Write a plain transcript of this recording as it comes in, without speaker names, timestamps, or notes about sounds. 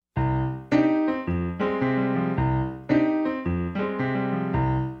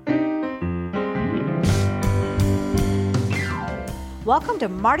Welcome to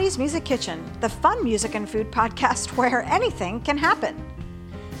Marty's Music Kitchen, the fun music and food podcast where anything can happen.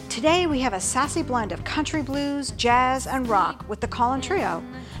 Today we have a sassy blend of country blues, jazz, and rock with the Colin Trio.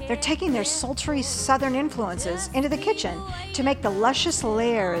 They're taking their sultry southern influences into the kitchen to make the luscious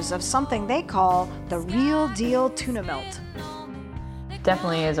layers of something they call the real deal tuna melt.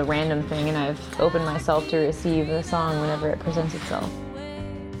 Definitely is a random thing, and I've opened myself to receive a song whenever it presents itself.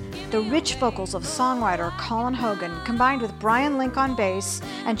 The rich vocals of songwriter Colin Hogan, combined with Brian Link on bass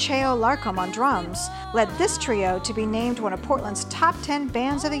and Cheo Larcombe on drums, led this trio to be named one of Portland's top 10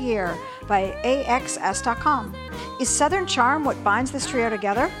 bands of the year by AXS.com. Is Southern charm what binds this trio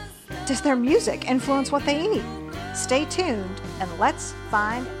together? Does their music influence what they eat? Stay tuned and let's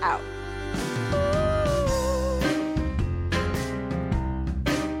find out.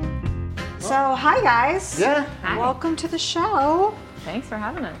 So, hi guys. Yeah. Hi. Welcome to the show. Thanks for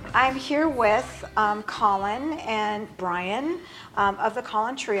having us. I'm here with Colin and Brian of the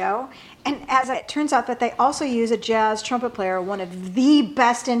Colin Trio. And as it turns out that they also use a jazz trumpet player, one of the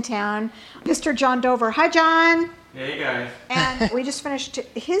best in town, Mr. John Dover. Hi, John. Hey, guys. And we just finished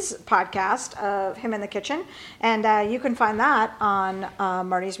his podcast of Him in the Kitchen. And you can find that on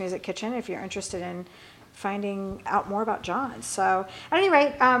Marty's Music Kitchen if you're interested in finding out more about John. So at any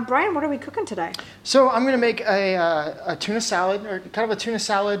rate, Brian, what are we cooking today? So I'm going to make a tuna salad, or kind of a tuna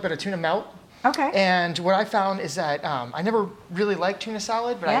salad, but a tuna melt. Okay. And what I found is that I never really liked tuna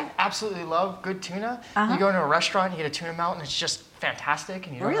salad, but Yeah. I absolutely love good tuna. Uh-huh. You go into a restaurant, you get a tuna melt, and it's just fantastic,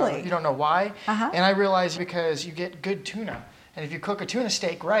 and Really? you don't know why. Uh-huh. And I realized because you get good tuna, and if you cook a tuna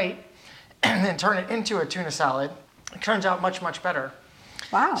steak right, and then turn it into a tuna salad, it turns out much, much better.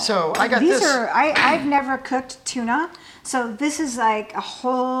 Wow. So I got These this. I've never cooked tuna, so this is like a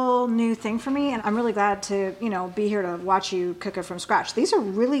whole new thing for me, and I'm really glad to, be here to watch you cook it from scratch. These are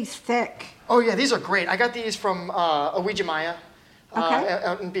really thick. Oh yeah, these are great. I got these from Awija Okay.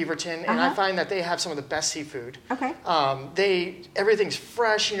 out in Beaverton, and I Uh-huh. find that they have some of the best seafood. Okay. Everything's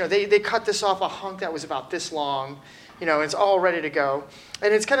fresh. They cut this off a hunk that was about this long. It's all ready to go.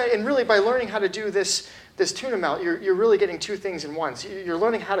 And it's and really by learning how to do this tuna melt, you're really getting two things in one. So you're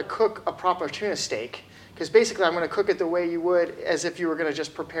learning how to cook a proper tuna steak, because basically I'm going to cook it the way you would as if you were going to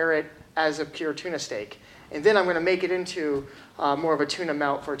just prepare it as a pure tuna steak. And then I'm going to make it into more of a tuna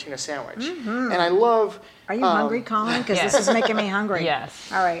melt for a tuna sandwich. Mm-hmm. And I love... Are you hungry, Colin? Because Yes. this is making me hungry.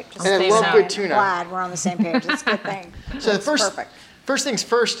 Yes. All right. Just And I love saying. good tuna. Glad we're on the same page. That's a good thing. So the That's first perfect. things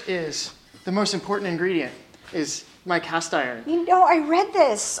first is the most important ingredient is my cast iron. I read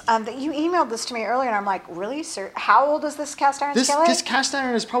this, that you emailed this to me earlier, and I'm like, really, sir? How old is this cast iron skillet? This cast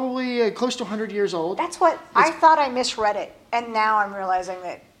iron is probably close to 100 years old. That's what I thought. I misread it, and now I'm realizing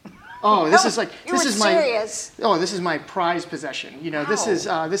that. Oh, this is You were serious. this is my prized possession.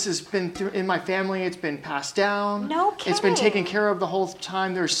 This has been in my family. It's been passed down. No It's been taken kidding. care of the whole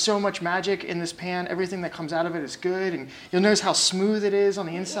time. There's so much magic in this pan. Everything that comes out of it is good, and you'll notice how smooth it is on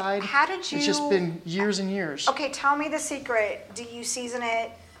the inside. How did It's just been years and years. Okay, tell me the secret. Do you season it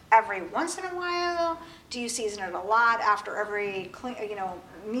every once in a while? Do you season it a lot after every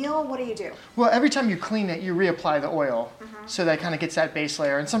meal? What do you do? Well, every time you clean it, you reapply the oil, Mm-hmm. so that kind of gets that base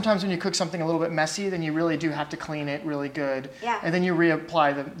layer. And sometimes when you cook something a little bit messy, then you really do have to clean it really good. Yeah. And then you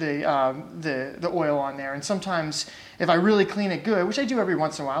reapply the oil on there. And sometimes, if I really clean it good, which I do every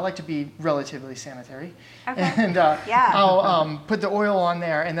once in a while, I like to be relatively sanitary. Okay. And Yeah. I'll put the oil on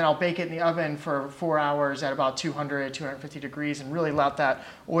there, and then I'll bake it in the oven for 4 hours at about 200, 250 degrees, and really let that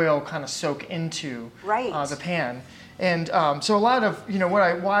oil kind of soak into Right. the pan. And so a lot of,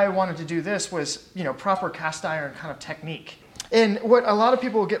 why I wanted to do this was, proper cast iron kind of technique. And what a lot of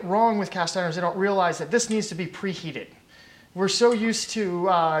people get wrong with cast irons, they don't realize that this needs to be preheated. We're so used to,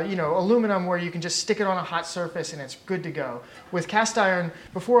 aluminum where you can just stick it on a hot surface and it's good to go. With cast iron,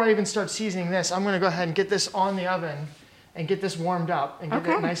 before I even start seasoning this, I'm going to go ahead and get this on the oven and get this warmed up and get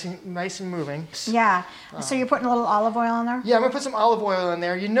Okay. it nice and moving. Yeah. So you're putting a little olive oil in there? Yeah, I'm gonna put some olive oil in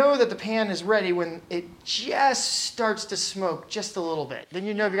there. You know that the pan is ready when it just starts to smoke just a little bit. Then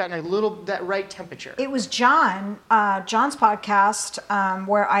you know you've gotten that right temperature. It was John's podcast,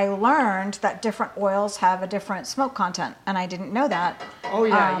 where I learned that different oils have a different smoke content, and I didn't know that. Oh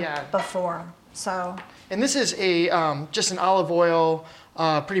yeah. Before. So. And this is just an olive oil,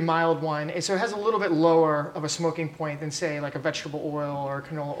 pretty mild one. And so it has a little bit lower of a smoking point than say like a vegetable oil or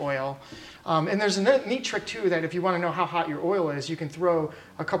canola oil. And there's a neat trick too that if you want to know how hot your oil is, you can throw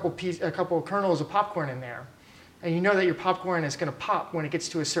a couple kernels of popcorn in there. And you know that your popcorn is going to pop when it gets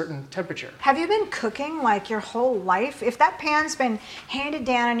to a certain temperature. Have you been cooking like your whole life? If that pan's been handed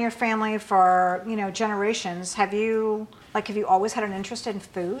down in your family for, generations, have you always had an interest in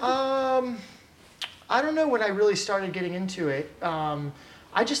food? I don't know when I really started getting into it.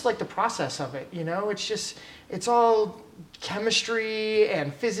 I just like the process of it, you know? It's all chemistry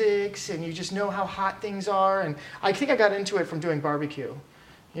and physics, and you just know how hot things are. And I think I got into it from doing barbecue.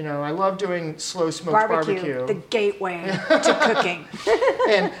 You know, I love doing slow smoked barbecue. The gateway to cooking.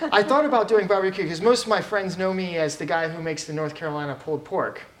 And I thought about doing barbecue because most of my friends know me as the guy who makes the North Carolina pulled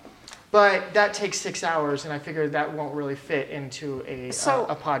pork. But that takes 6 hours, and I figured that won't really fit into a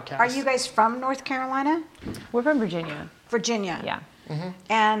podcast. Are you guys from North Carolina? We're from Virginia. Virginia. Yeah. Mm-hmm.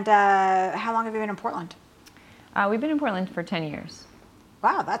 And how long have you been in Portland? We've been in Portland for 10 years.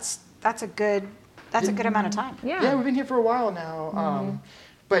 Wow, that's a good amount of time. Yeah, we've been here for a while now.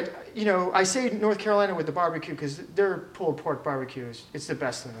 But, you know, I say North Carolina with the barbecue because their pulled pork barbecue it's the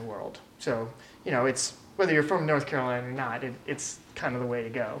best in the world. So, you know, it's whether you're from North Carolina or not, it's kind of the way to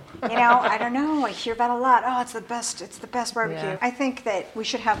go. You know, I don't know. I hear that a lot. Oh, it's the best. It's the best barbecue. Yeah. I think that we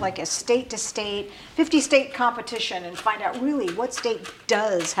should have like a state-to-state, 50-state competition and find out really what state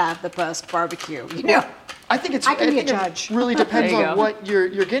does have the best barbecue. You know. I think I can be a judge. It really depends There you on go. what you're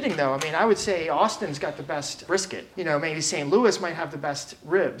getting, though. I mean, I would say Austin's got the best brisket. You know, maybe St. Louis might have the best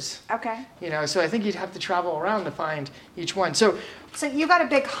ribs. Okay. You know, so I think you'd have to travel around to find each one. So you got a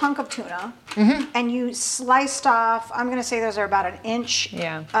big hunk of tuna, and you sliced off. I'm going to say those are about an inch,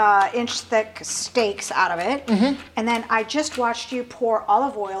 inch thick steaks out of it. And then I just watched you pour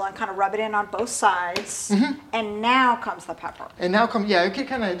olive oil and kind of rub it in on both sides. And now comes the pepper. And now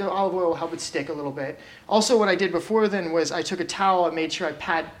the olive oil will help it stick a little bit. Also, what I did before then was I took a towel and made sure I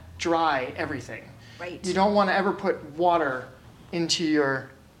pat dry everything. Right. You don't want to ever put water into your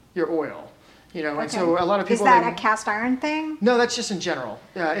oil. You know, and so a lot of people. Is that a cast iron thing? No, that's just in general.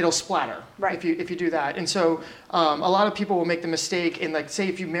 It'll splatter if you do that. And so a lot of people will make the mistake in, like, say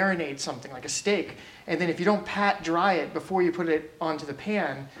if you marinate something like a steak, and then if you don't pat dry it before you put it onto the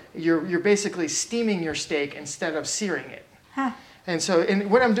pan, you're basically steaming your steak instead of searing it. Huh. And so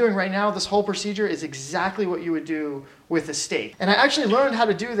what I'm doing right now, this whole procedure is exactly what you would do with a steak. And I actually learned how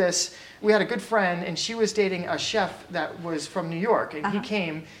to do this. We had a good friend, and she was dating a chef that was from New York. And he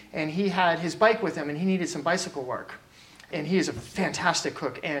came, and he had his bike with him, and he needed some bicycle work. And he is a fantastic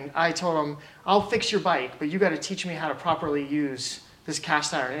cook. And I told him, I'll fix your bike, but you got to teach me how to properly use this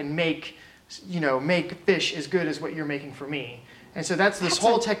cast iron and make fish as good as what you're making for me. And so this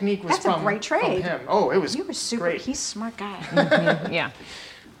whole technique was from a great trade. from him. Oh, it was You were super. great. He's a smart guy. Yeah.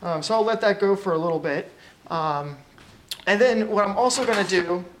 So I'll let that go for a little bit. And then what I'm also going to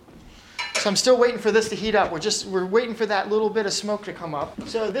do, so I'm still waiting for this to heat up. We're waiting for that little bit of smoke to come up.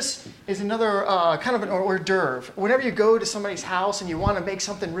 So this is another kind of an hors d'oeuvre. Whenever you go to somebody's house and you want to make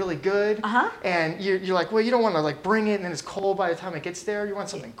something really good, and you're like, well, you don't want to like bring it and then it's cold by the time it gets there. You want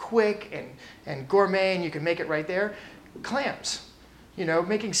something quick and gourmet, and you can make it right there. Clams. You know,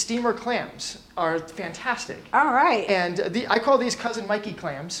 making steamer clams are fantastic. All right. And I call these Cousin Mikey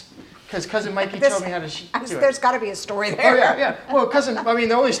clams because Cousin Mikey showed me how to do it. There's got to be a story there. Oh, yeah. Well,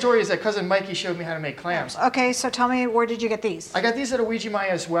 the only story is that Cousin Mikey showed me how to make clams. Okay, so tell me, where did you get these? I got these at Ouija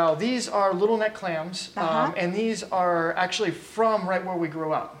Maya as well. These are little neck clams, and these are actually from right where we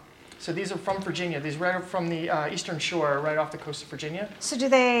grew up. So these are from Virginia. These right from the Eastern Shore, right off the coast of Virginia. So do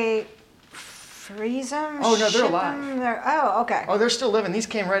they freeze them? Oh, no, they're ship alive. them? Okay. Oh, they're still living. These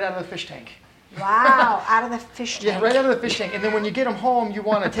came right out of the fish tank. Wow, out of the fish tank. Yeah, right out of the fish tank. And then when you get them home, you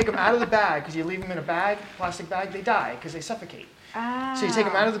want to take them out of the bag because you leave them in a bag, plastic bag, they die because they suffocate. So you take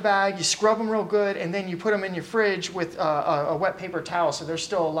them out of the bag, you scrub them real good, and then you put them in your fridge with a wet paper towel so they're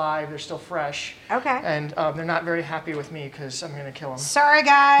still alive, they're still fresh. Okay. And they're not very happy with me because I'm going to kill them. Sorry,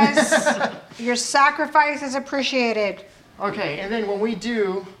 guys. Your sacrifice is appreciated. Okay, and then when we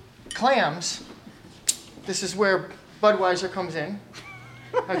do clams, this is where Budweiser comes in.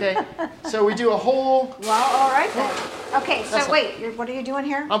 Okay, so we do a whole... Well, all right then. Okay, so wait, what are you doing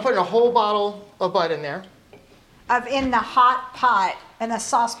here? I'm putting a whole bottle of Bud in there. In the hot pot, in the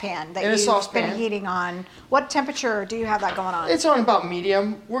saucepan that you've been heating on. What temperature do you have that going on? It's on about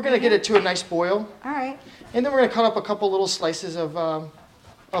medium. We're going to get it to a nice boil. All right. And then we're going to cut up a couple little slices of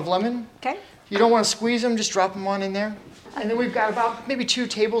lemon. Okay. You don't want to squeeze them, just drop them on in there. And then we've got about maybe 2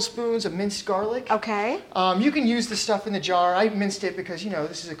 tablespoons of minced garlic. Okay. You can use the stuff in the jar. I minced it because,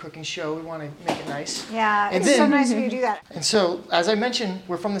 this is a cooking show. We want to make it nice. Yeah, and it's so nice of you to do that. And so, as I mentioned,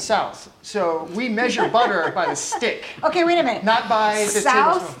 we're from the South. So we measure butter by the stick. Okay, wait a minute. Not by the tablespoon.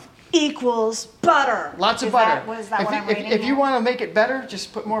 South equals butter. Lots of butter. Is that what I'm reading if you here? want to make it better,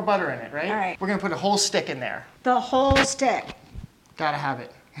 just put more butter in it, right? All right. We're going to put a whole stick in there. The whole stick. Gotta have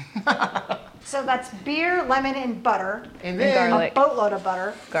it. So that's beer, lemon, and butter. And then garlic. A boatload of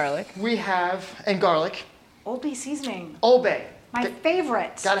butter. Garlic. we have, and garlic. Old Bay seasoning. Old Bay. My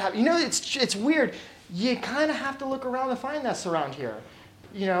favorite. Gotta have, it's weird. you kind of have to look around to find this around here.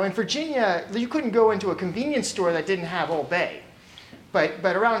 You know, in Virginia, you couldn't go into a convenience store that didn't have Old Bay. But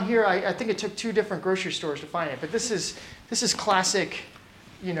around here, I think it took 2 different grocery stores to find it. But this is classic,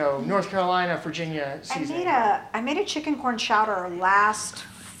 you know, North Carolina, Virginia seasoning. I made a chicken corn chowder last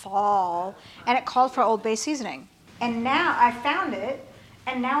fall, and it called for Old Bay seasoning. And now I found it,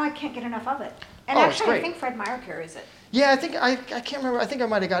 and now I can't get enough of it. And Oh, it's actually, I great. think Fred Meyer carries it. Yeah, I can't remember. I think I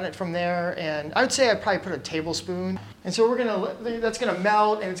might have gotten it from there, and I would say I'd probably put a tablespoon. And so that's gonna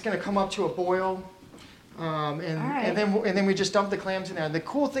melt, and it's gonna come up to a boil. And then we just dump the clams in there. The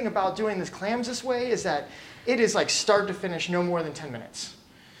cool thing about doing the clams this way is that it is like start to finish, no more than 10 minutes.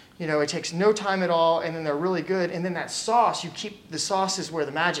 You know, it takes no time at all, and then they're really good. And then that sauce, the sauce is where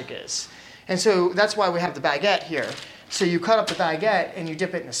the magic is. And so that's why we have the baguette here. So you cut up the baguette and you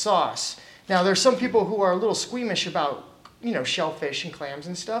dip it in the sauce. Now, there's some people who are a little squeamish about, you know, shellfish and clams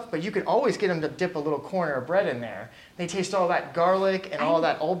and stuff, but you can always get them to dip a little corner of bread in there. They taste all that garlic and all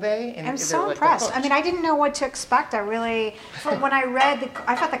that Old Bay. And I'm they're so like, impressed. they're I mean, I didn't know what to expect. When I read,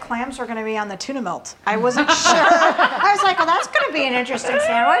 I thought the clams were going to be on the tuna melt. I wasn't sure. I was like, well, that's going to be an interesting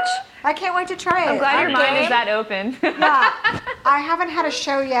sandwich. I can't wait to try it. I'm glad your mind Okay. is that open. Yeah, I haven't had a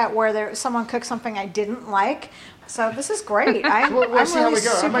show yet where someone cooked something I didn't like. So this is great. We'll see how we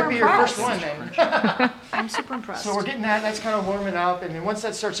go. That might be your first impressed. one then. I'm super impressed. So we're getting that's kind of warming up, and then once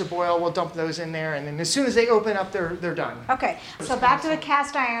that starts to boil, we'll dump those in there, and then as soon as they open up, they're done. Okay, so back to the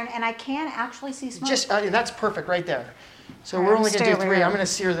cast iron, and I can actually see smoke. That's perfect right there. So All right, we're I'm only gonna gonna do stay over 3. here. I'm gonna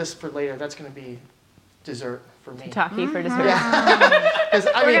sear this for later. That's gonna be dessert for me. Talkie for dessert. 'Cause,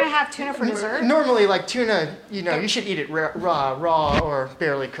 I We're mean, gonna have tuna for dessert. normally, like tuna, you know, you should eat it raw or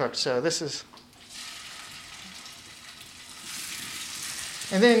barely cooked. So this is.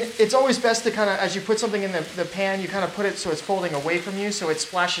 And then it's always best to kind of, as you put something in the pan, you kind of put it so it's folding away from you, so it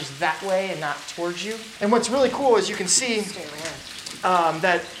splashes that way and not towards you. And what's really cool is you can see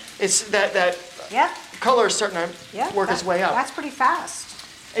that it's that Yep. color is starting to work its way up. That's pretty fast.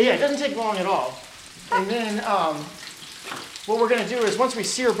 Yeah, it doesn't take long at all. And then what we're going to do is once we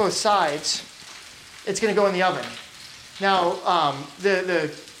sear both sides, it's going to go in the oven. Now, the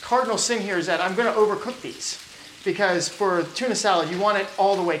cardinal sin here is that I'm going to overcook these. Because for tuna salad, you want it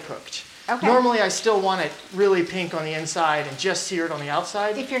all the way cooked. Okay. Normally, I still want it really pink on the inside and just seared on the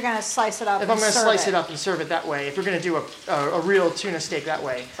outside. If you're gonna slice it up. If I'm going to slice it up and serve it that way, if you're going to do a real tuna steak that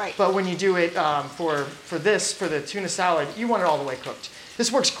way. Right. But when you do it for the tuna salad, you want it all the way cooked.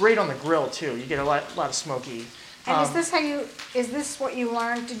 This works great on the grill too. You get a lot of smoky. And is this what you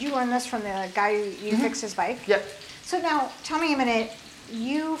learned? Did you learn this from the guy you fixed his bike? Yep. So now, tell me a minute.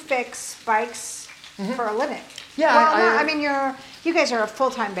 You fix bikes for a living. Yeah, Well, I mean, you guys are a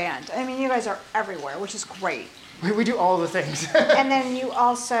full-time band. I mean, you guys are everywhere, which is great. We do all the things. And then you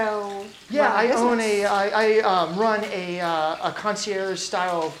also I run a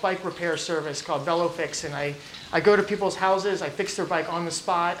concierge-style bike repair service called VeloFix, and I go to people's houses, I fix their bike on the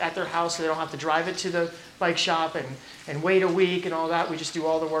spot at their house so they don't have to drive it to the bike shop and wait a week and all that. We just do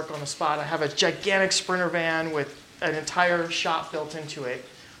all the work on the spot. I have a gigantic Sprinter van with an entire shop built into it.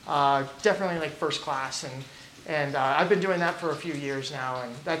 Definitely like first class, and I've been doing that for a few years now,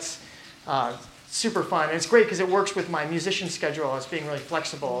 and that's super fun. And it's great because it works with my musician schedule as being really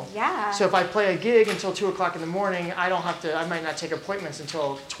flexible. Yeah. So if I play a gig until 2 o'clock in the morning, I might not take appointments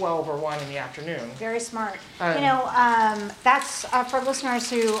until 12 or 1 in the afternoon. Very smart. That's for listeners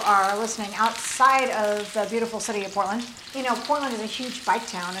who are listening outside of the beautiful city of Portland. You know, Portland is a huge bike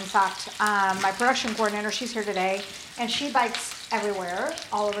town. In fact, my production coordinator, she's here today, and she bikes everywhere,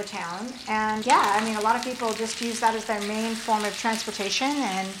 all over town. And yeah, I mean, a lot of people just use that as their main form of transportation.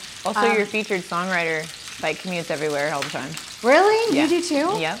 And Also, your featured songwriter bike commutes everywhere all the time. really, Yeah. you do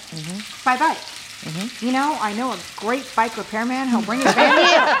too? Yep. By bike. You know, I know a great bike repairman who'll bring his van to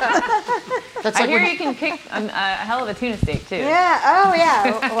you. That's I like hear when- you can kick a hell of a tuna steak too. Yeah. Oh,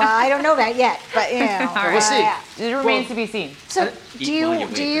 yeah. Well, I don't know that yet, but you know. All right. We'll see. Yeah. It remains to be seen. So,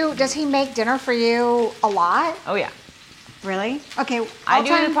 does he make dinner for you a lot? Oh yeah. Really? Okay. I all do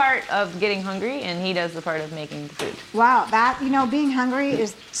time- the part of getting hungry, and he does the part of making the food. Wow, being hungry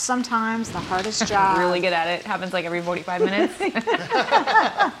is sometimes the hardest job. Really good at it. Happens like every 45 minutes.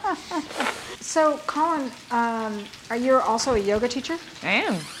 So, Colin, are you also a yoga teacher? I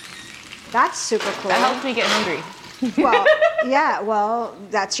am. That's super cool. That helps me get hungry. Well, yeah, well,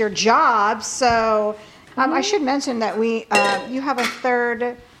 that's your job. So, I should mention that you have a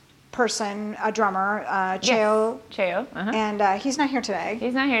third person, a drummer, Cheo, Yes. Cheo. Uh-huh. and he's not here today.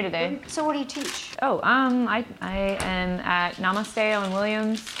 He's not here today. So, what do you teach? Oh, I am at Namaste Owen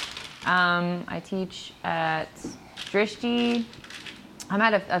Williams. I teach at Drishti. I'm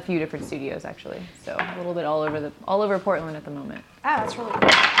at a few different studios actually, so a little bit all over Portland at the moment. Oh, that's really cool.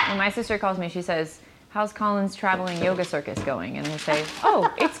 When my sister calls me, she says, "How's Colin's traveling yoga circus going?" And I say,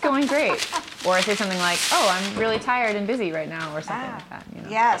 "Oh, it's going great." Or I say something like, "Oh, I'm really tired and busy right now," or something like that. You know?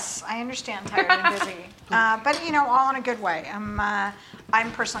 Yes, I understand tired and busy, but all in a good way.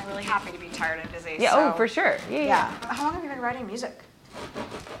 I'm personally really happy to be tired and busy. Yeah. So, Oh, for sure. Yeah. How long have you been writing music?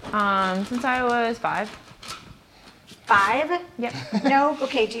 Since I was 5. 5? Yep. No.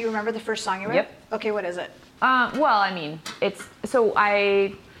 Okay. Do you remember the first song you wrote? Yep. Okay. What is it? Well, I mean,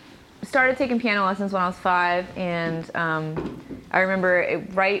 I started taking piano lessons when I was 5, and I remember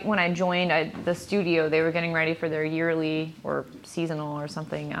right when I joined the studio, they were getting ready for their yearly or seasonal or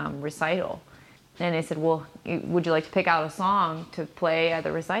something recital. And they said, "Well, would you like to pick out a song to play at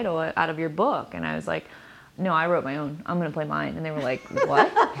the recital out of your book?" And I was like, "No, I wrote my own. I'm going to play mine." And they were like,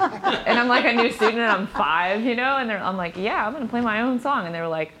 "What?" And I'm like a new student and I'm 5, and I'm like, "Yeah, I'm going to play my own song." And they were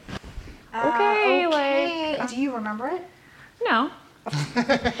like, okay. Like, do you remember it? No.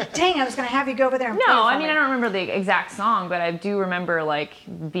 Dang, I was going to have you go over there and play it No, for I mean, me. I don't remember the exact song, but I do remember like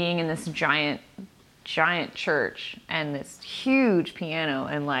being in this giant church and this huge piano,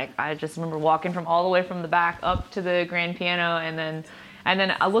 and like I just remember walking from all the way from the back up to the grand piano, and then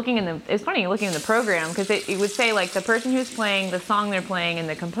looking it's funny looking in the program, because it would say like the person who's playing the song they're playing and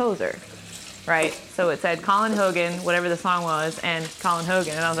the composer, right? So it said Colin Hogan, whatever the song was, and Colin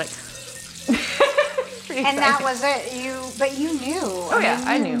Hogan, and I was like and that was it. But you knew. Oh yeah,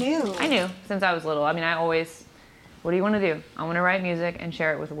 I knew since I was little. I mean, I always, what do you want to do? I want to write music and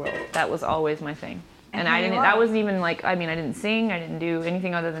share it with the world. That was always my thing. And I didn't. That wasn't even like. I mean, I didn't sing. I didn't do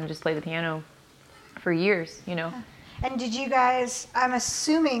anything other than just play the piano for years. And did you guys? I'm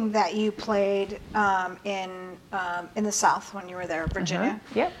assuming that you played in the South when you were there, Virginia.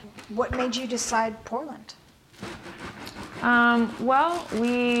 Yep. What made you decide Portland? Well,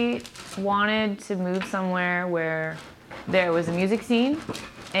 we wanted to move somewhere where there was a music scene,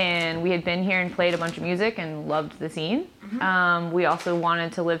 and we had been here and played a bunch of music and loved the scene. Mm-hmm. We also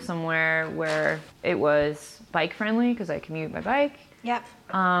wanted to live somewhere where it was bike friendly, because I commute by bike. Yep.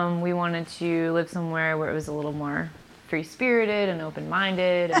 We wanted to live somewhere where it was a little more free-spirited and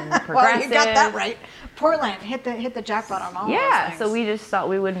open-minded and progressive. Well, you got that right. Portland hit the jackpot on all those things. So we just thought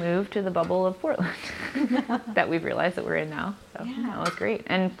we would move to the bubble of Portland that we've realized that we're in now. So that was great.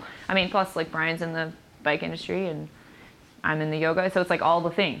 And I mean, plus like Brian's in the bike industry and I'm in the yoga, so it's like all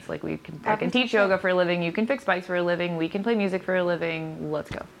the things. Like I can teach yoga for a living, you can fix bikes for a living, we can play music for a living. Let's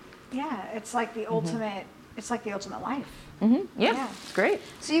go. Yeah, it's like the ultimate. It's like the ultimate life. Mm-hmm. Yeah, it's great.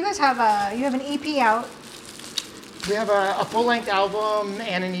 So you guys have an EP out. We have a full-length album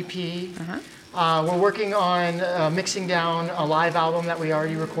and an EP. We're working on mixing down a live album that we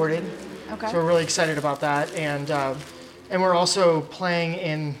already recorded. Okay. So we're really excited about that, and we're also playing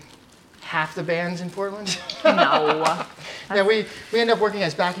in half the bands in Portland. No. Yeah, we end up working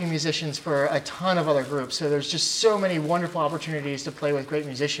as backing musicians for a ton of other groups. So there's just so many wonderful opportunities to play with great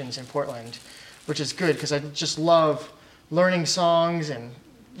musicians in Portland, which is good because I just love learning songs and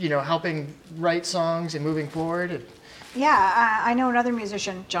helping write songs and moving forward. Yeah, I know another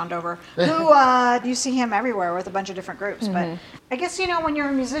musician, John Dover, who you see him everywhere with a bunch of different groups. But I guess when you're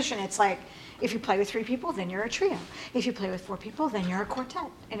a musician, it's like if you play with 3 people, then you're a trio. If you play with 4 people, then you're a quartet.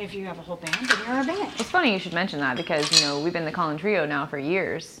 And if you have a whole band, then you're a band. It's funny you should mention that because we've been the Colin Trio now for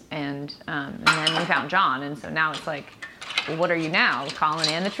years, and then we found John, and so now it's like, well, what are you now? Colin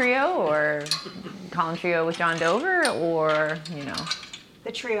and the trio, or Colin Trio with John Dover, or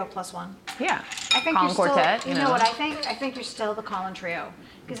The trio plus 1. Yeah. I think Colin you're still, Quartet. You know what I think? I think you're still the Colin Trio.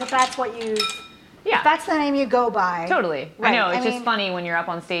 Because if that's what if Yeah. that's the name you go by. Totally. Right. I know. It's I just mean- funny when you're up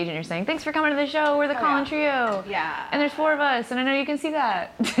on stage and you're saying, "Thanks for coming to the show. We're the Colin Trio." Yeah. And there's 4 of us, and I know you can see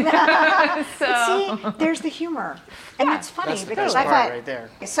that. So. But see, there's the humor. And it's funny That's the because best I part thought, right there.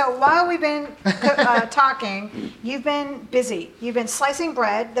 So while we've been talking, you've been busy. You've been slicing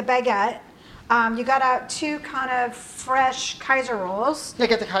bread, the baguette. You got out 2 kind of fresh Kaiser rolls. Yeah,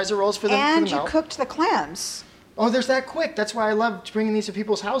 get the Kaiser rolls for the And you melt. cooked the clams. Oh, there's that quick. That's why I love bringing these to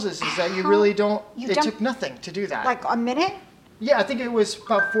people's houses, is that you really don't, it took nothing to do that. Like a minute? Yeah, I think it was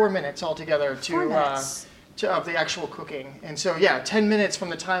about 4 minutes altogether 4 minutes. of the actual cooking. And so, 10 minutes from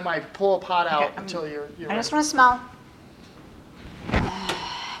the time I pull a pot out until you're I ready. just want to smell.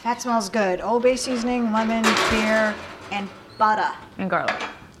 That smells good. Old Bay seasoning, lemon, beer, and butter. And garlic.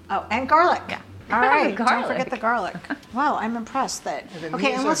 Oh, and garlic. Yeah. All right. Don't Garlic. forget the garlic. Wow, I'm impressed that. And the Okay,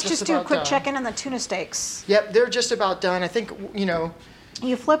 meats and are let's just just do a about quick done. check-in on the tuna steaks. Yep, they're just about done. I think,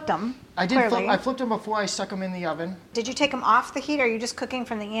 You flipped them. I did. Clearly. I flipped them before I stuck them in the oven. Did you take them off the heat, or are you just cooking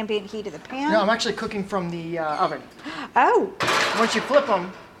from the ambient heat of the pan? No, I'm actually cooking from the oven. Oh. Once you flip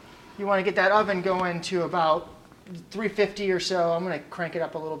them, you want to get that oven going to about 350 or so. I'm going to crank it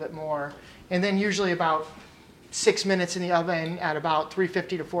up a little bit more. And then usually about 6 minutes in the oven at about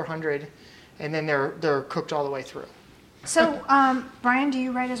 350 to 400. And then they're cooked all the way through. So, Brian, do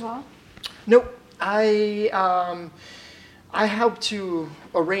you write as well? Nope. I help to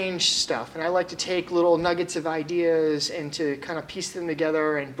arrange stuff, and I like to take little nuggets of ideas and to kind of piece them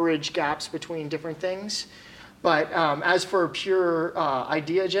together and bridge gaps between different things. But as for a pure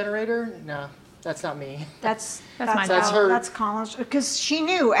idea generator, no, that's not me. That's my That's her. That's Colin's, because she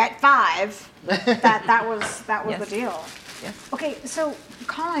knew at 5 that was Yes. the deal. Yes. Okay, so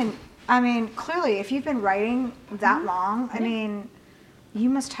Colin, I mean, clearly, if you've been writing that long, I mean, you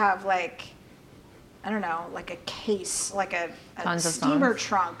must have like, I don't know, like a case, like a Tons of steamer songs.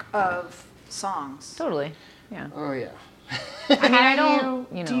 trunk of songs. Totally. Yeah. Oh yeah. I mean, I Do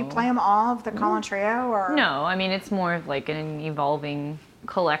don't, you know. Do you play them all of the Colin Trio, or No, I mean, it's more of like an evolving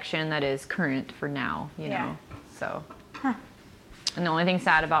collection that is current for now, you Yeah. know. So. And the only thing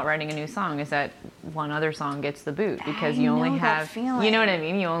sad about writing a new song is that one other song gets the boot because you only know that have, feeling. you know what I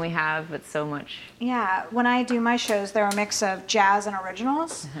mean? You only have but so much. Yeah, when I do my shows, they're a mix of jazz and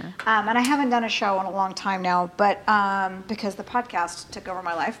originals. And I haven't done a show in a long time now, but because the podcast took over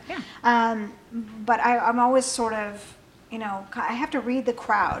my life. Yeah. But I'm always sort of, you know, I have to read the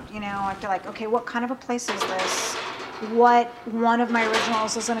crowd. You know, I have to like, okay, what kind of a place is this? What one of my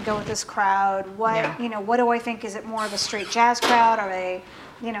originals is going to go with this crowd? What, Yeah. you know, what do I think? Is it more of a straight jazz crowd? Are they,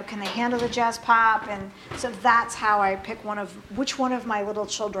 you know, can they handle the jazz pop? And so that's how I pick which one of my little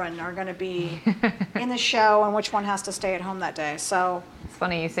children are going to be in the show and which one has to stay at home that day. So It's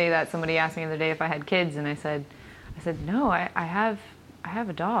funny you say that. Somebody asked me the other day if I had kids, and I said, no, I have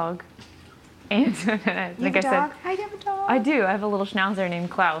a dog. And I you think have a I said, dog? I have a dog. I do. I have a little schnauzer named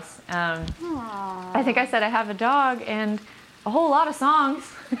Klaus. I think I said I have a dog and a whole lot of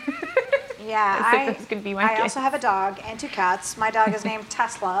songs. Yeah, I think that's gonna be my I kid. also have a dog and 2 cats. My dog is named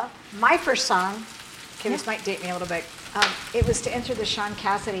Tesla. My first song, okay, this might date me a little bit. It was to enter the Sean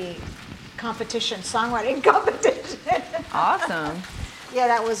Cassidy competition, songwriting competition. Awesome. Yeah,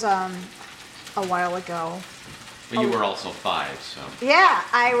 that was a while ago. But you were also 5, so. Yeah,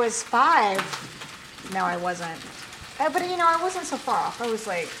 I was 5. No, I wasn't. But you know, I wasn't so far off. I was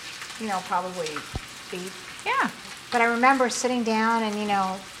like, you know, probably 8. Yeah. But I remember sitting down and, you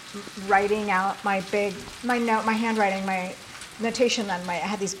know, writing out my handwriting, my notation on I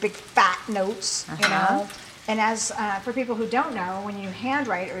had these big fat notes, you know. And as for people who don't know, when you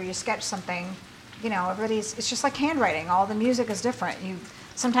handwrite or you sketch something, you know, it's just like handwriting. All the music is different. You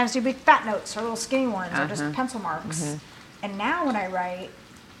sometimes do big fat notes or little skinny ones or just pencil marks. And now when I write,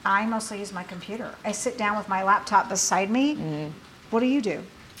 I mostly use my computer. I sit down with my laptop beside me. What do you do?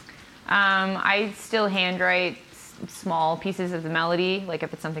 I still handwrite small pieces of the melody, like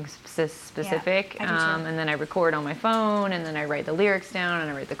if it's something specific, I do too. and then I record on my phone, and then I write the lyrics down, and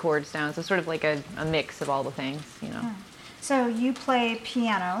I write the chords down. So it's sort of like a mix of all the things, you know. So you play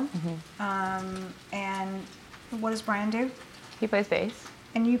piano, and what does Brian do? He plays bass.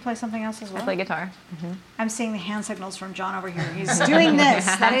 And you play something else as well? I play guitar. I'm seeing the hand signals from John over here. He's doing this.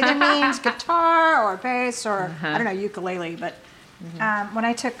 That either means guitar or bass or, I don't know, ukulele. But when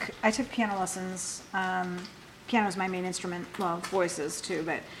I took piano lessons, piano is my main instrument, well, voices too,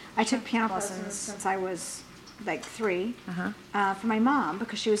 but I took piano lessons since I was like 3 for my mom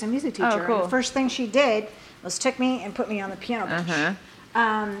because she was a music teacher. Oh, cool. And the first thing she did was took me and put me on the piano bench.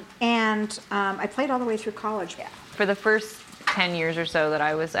 I played all the way through college. Yeah. For the first 10 years or so that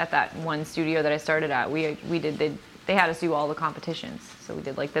I was at that one studio that I started at, they had us do all the competitions. So we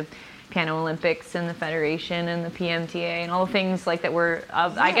did like the Piano Olympics and the Federation and the PMTA and all the things like that were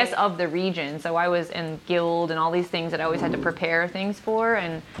I guess of the region. So I was in Guild and all these things that I always had to prepare things for,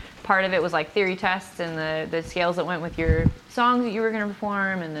 and part of it was like theory tests and the scales that went with your songs that you were going to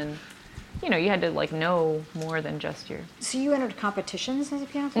perform, and then you know you had to like know more than just your. So you entered competitions as a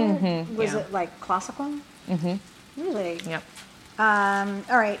piano player? Was yeah. it like classical? Really? Yep. All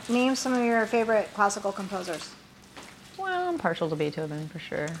right, name some of your favorite classical composers. Well, I'm partial to Beethoven for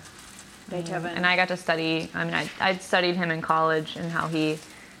sure. Beethoven. And I got to study, I'd studied him in college and how he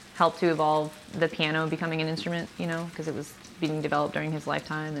helped to evolve the piano becoming an instrument, you know, because it was being developed during his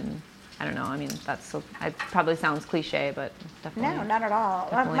lifetime. And I don't know, I mean, it probably sounds cliche, but definitely. No, not at all.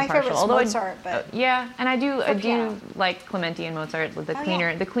 definitely My favorite is partial. Mozart, but yeah, and I do piano. like Clementi and Mozart with the Oh,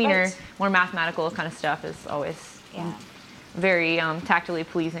 cleaner, yeah. the cleaner, Right. more mathematical kind of stuff is always yeah, very tactily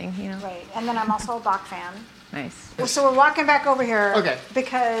pleasing, you know. right. And then I'm also a Bach fan. Nice. Well, so we're walking back over here. Okay.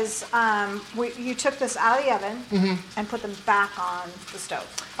 Because you took this out of the oven and put them back on the stove.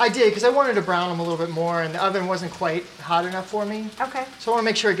 I did, because I wanted to brown them a little bit more, and the oven wasn't quite hot enough for me. Okay. So I want to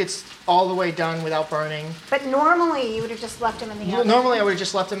make sure it gets all the way done without burning. But normally you would have just left them in the oven. Normally I would have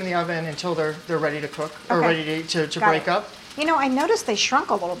just left them in the oven until they're ready to cook, or Okay. ready to Got break it. up. You know, I noticed they shrunk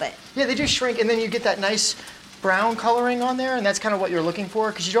a little bit. Yeah, they do shrink, and then you get that nice brown coloring on there, and that's kind of what you're looking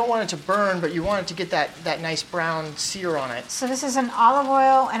for, because you don't want it to burn, but you want it to get that nice brown sear on it. So this is an olive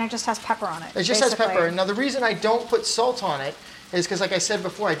oil, and it just has pepper on it. It just has basically. pepper. Now the reason I don't put salt on it is because, like I said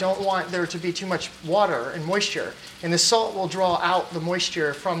before, I don't want there to be too much water and moisture, and the salt will draw out the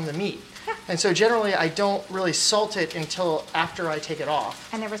moisture from the meat. And so generally I don't really salt it until after I take it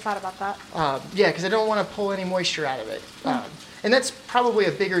off. I never thought about that. Yeah, because I don't want to pull any moisture out of it. And that's probably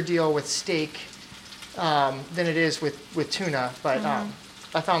a bigger deal with steak than it is with tuna, but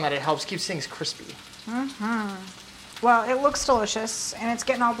I found that it helps, keeps things crispy. Well, it looks delicious, and it's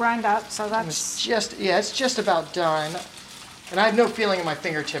getting all browned up, so And that's... it's just about done. And I have no feeling in my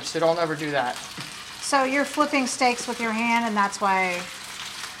fingertips, that I'll never do that. So you're flipping steaks with your hand, and that's why...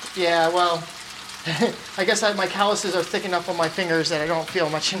 Yeah, well, I guess my calluses are thick enough on my fingers that I don't feel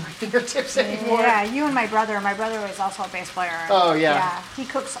much in my fingertips anymore. Yeah, you and my brother. My brother is also a bass player. Oh, yeah. Yeah, he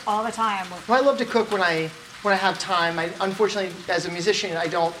cooks all the time. Well, I love to cook when I have time. Unfortunately, as a musician, I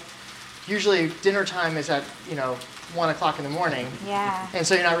don't. Usually, dinner time is at 1 o'clock in the morning. Yeah. And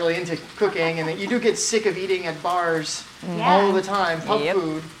so you're not really into cooking, and then you do get sick of eating at bars Yeah. all the time. Pub Yep.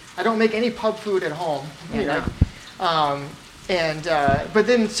 food. I don't make any pub food at home. Yeah, But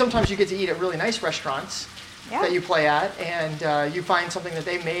then sometimes you get to eat at really nice restaurants Yeah. that you play at, and you find something that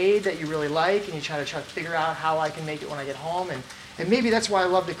they made that you really like, and you try to figure out how I can make it when I get home, and maybe that's why I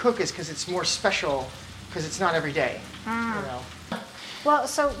love to cook, is because it's more special, because it's not every day. Well,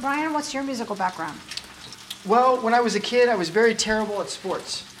 so Brian, what's your musical background? Well, when I was a kid, I was very terrible at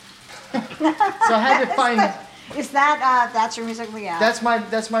sports, so I had to find. Is that's your musical? Yeah. That's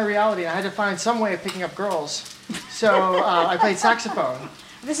my reality. I had to find some way of picking up girls, so I played saxophone.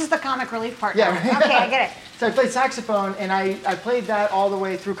 This is the comic relief part. Yeah. now. Okay, I get it. So I played saxophone, and I played that all the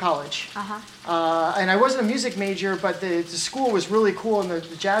way through college. And I wasn't a music major, but the school was really cool, and the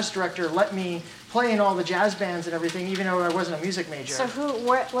jazz director let me play in all the jazz bands and everything, even though I wasn't a music major. So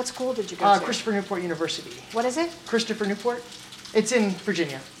what school did you go to? Christopher Newport University. What is it? Christopher Newport? It's in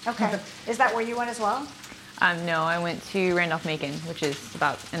Virginia. Okay. Is that where you went as well? No, I went to Randolph-Macon, which is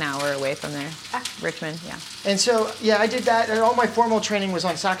about an hour away from there. Ah. Richmond, yeah. And so, yeah, I did that, and all my formal training was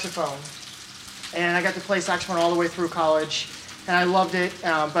on saxophone. And I got to play saxophone all the way through college, and I loved it.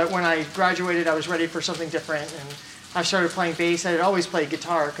 But when I graduated, I was ready for something different, and I started playing bass. I had always played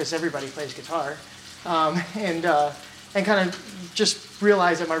guitar, because everybody plays guitar. And kind of just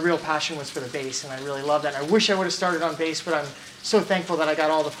realized that my real passion was for the bass, and I really loved that. And I wish I would have started on bass, but I'm so thankful that I got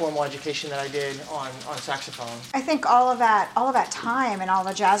all the formal education that I did on saxophone. I think all of that time and all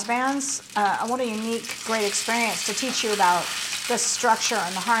the jazz bands, what a unique, great experience to teach you about the structure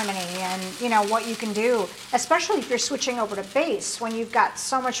and the harmony and what you can do, especially if you're switching over to bass when you've got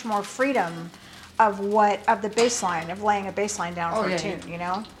so much more freedom of the bass line, of laying a bass line down for a tune,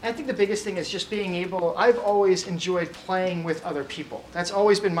 I think the biggest thing is just being able, I've always enjoyed playing with other people. That's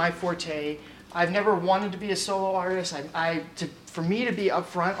always been my forte. I've never wanted to be a solo artist. For me to be up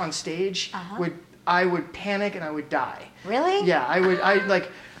front on stage, I would panic and I would die. Really? Yeah, I would.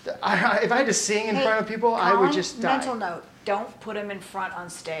 If I had to sing in front of people, I would just die. Mental note: don't put him in front on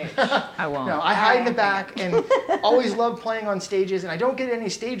stage. I won't. No, I hide in the back and always loved playing on stages, and I don't get any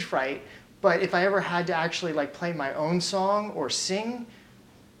stage fright. But if I ever had to actually play my own song or sing,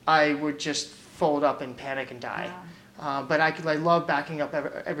 I would just fold up and panic and die. But I love backing up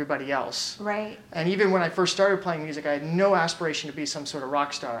everybody else. Right. And even when I first started playing music, I had no aspiration to be some sort of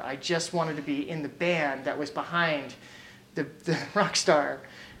rock star. I just wanted to be in the band that was behind the rock star.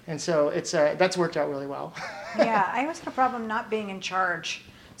 And so that's worked out really well. Yeah, I always had a problem not being in charge.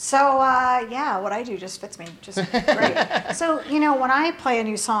 So, what I do just fits me just great. So, when I play a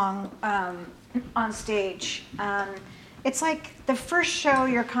new song on stage, it's like the first show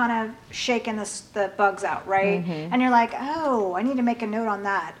you're kind of shaking the bugs out, right? Mm-hmm. And you're like, oh, I need to make a note on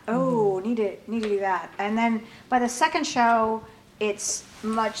that. Oh, need to do that. And then by the second show, it's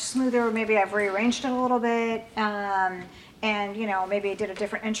much smoother. Maybe I've rearranged it a little bit. And maybe I did a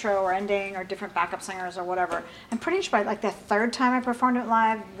different intro or ending or different backup singers or whatever. And pretty much by the third time I performed it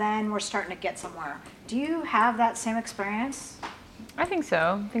live, then we're starting to get somewhere. Do you have that same experience? I think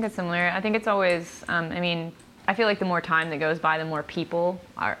so. I think it's similar. I think it's always, I I feel like the more time that goes by, the more people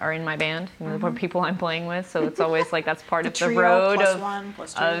are in my band, the more people I'm playing with. So it's always like that's part of the road plus of, one,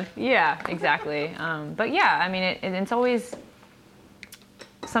 plus two. Yeah, exactly. But yeah, I mean, it's always,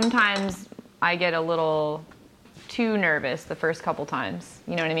 sometimes I get a little too nervous the first couple times.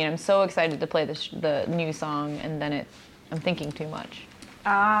 You know what I mean? I'm so excited to play the new song, and then I'm thinking too much.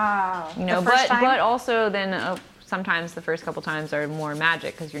 You know, but also then sometimes the first couple times are more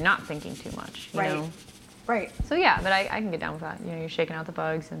magic because you're not thinking too much. You know? Right. So yeah, but I can get down with that. You know, you're shaking out the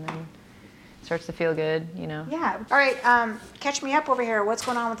bugs, and then it starts to feel good. You know. Yeah. All right. Catch me up over here. What's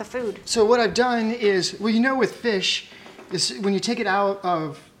going on with the food? So what I've done is, well, you know, with fish, is when you take it out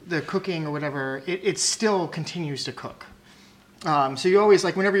of the cooking or whatever, it still continues to cook. So you always,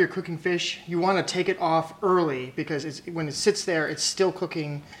 like, whenever you're cooking fish, you want to take it off early because when it sits there, it's still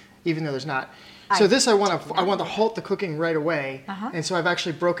cooking, even though there's not. So this I want to halt the cooking right away, and so I've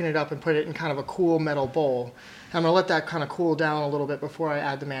actually broken it up and put it in kind of a cool metal bowl. I'm going to let that kind of cool down a little bit before I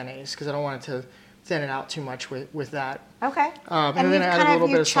add the mayonnaise because I don't want it to thin it out too much with that. Okay. And then I add a little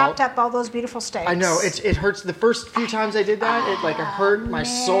bit of salt. chopped up all those beautiful steaks. I know it hurts. The first few times I did that, it hurt my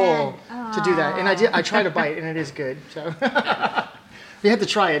soul to do that. And I try to bite, and it is good. So you have to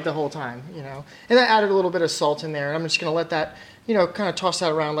try it the whole time, you know. And I added a little bit of salt in there, and I'm just going to let that, you know, kind of toss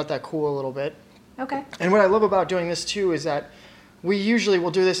that around, let that cool a little bit. Okay. And what I love about doing this too is that we usually will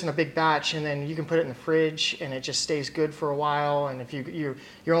do this in a big batch, and then you can put it in the fridge, and it just stays good for a while. And if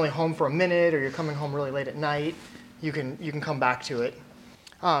you're only home for a minute, or you're coming home really late at night, you can come back to it.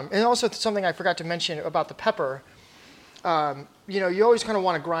 And also something I forgot to mention about the pepper. You know, you always kind of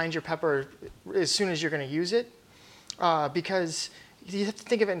want to grind your pepper as soon as you're going to use it, because you have to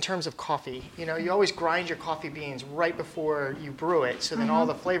think of it in terms of coffee. You know, you always grind your coffee beans right before you brew it, so then all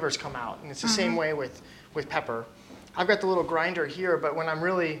the flavors come out. And it's the same way with pepper. I've got the little grinder here, but when I'm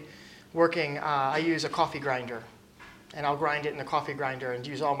really working, I use a coffee grinder. And I'll grind it in the coffee grinder and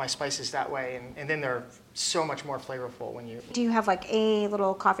use all my spices that way. And then they're so much more flavorful when you... Do you have like a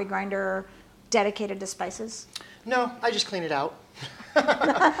little coffee grinder dedicated to spices? No, I just clean it out. But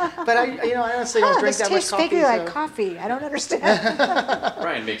I honestly don't drink that much coffee. This tastes vaguely like coffee. I don't understand.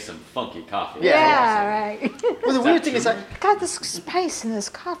 Brian makes some funky coffee. Yeah, right. Well, the weird thing is God, this spice in this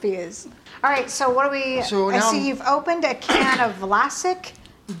coffee is... All right, so what do we... So I see you've opened a can of Vlasic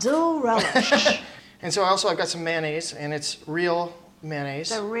dill relish. And so I've got some mayonnaise, and it's real mayonnaise.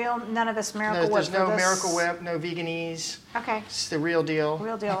 The real, none of this Miracle Whip. There's no Miracle Whip, no Veganese. Okay. It's the real deal.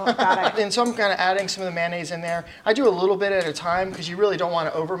 Real deal, got it. And so I'm kind of adding some of the mayonnaise in there. I do a little bit at a time because you really don't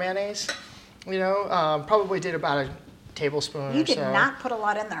want to over mayonnaise. You know, probably did about a tablespoon or so. You did not put a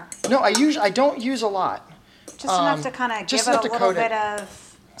lot in there. No, I don't use a lot. Just enough to kind of give it a little bit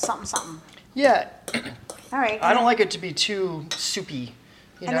of something. Yeah. All right. I don't like it to be too soupy.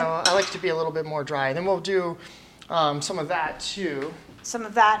 You know, I like it to be a little bit more dry. And then we'll do some of that too. Some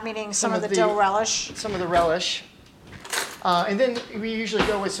of that, meaning some of the dill relish. Some of the relish. And then we usually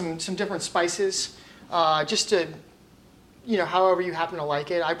go with some different spices, just to, you know, however you happen to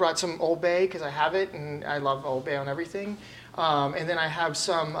like it. I brought some Old Bay because I have it, and I love Old Bay on everything. And then I have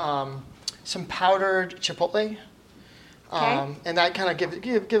some powdered chipotle. Okay. And that kind of give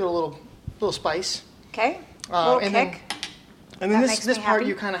it a little spice. Okay. A little kick. And then this part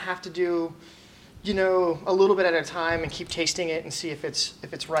you kind of have to do, you know, a little bit at a time and keep tasting it and see if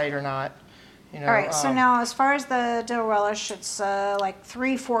it's right or not. You know, all right. So now, as far as the dill relish, it's like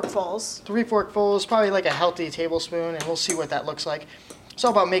 3 forkfuls. 3 forkfuls, probably like a healthy tablespoon, and we'll see what that looks like. It's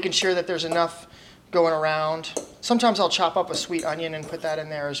all about making sure that there's enough going around. Sometimes I'll chop up a sweet onion and put that in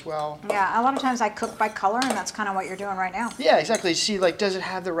there as well. Yeah. A lot of times I cook by color, and that's kind of what you're doing right now. Yeah, exactly. See, like, does it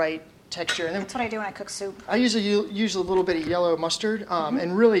have the right texture? And then that's what I do when I cook soup. I usually use a little bit of yellow mustard,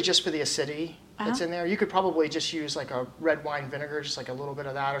 and really just for the acidity that's in there. You could probably just use like a red wine vinegar, just like a little bit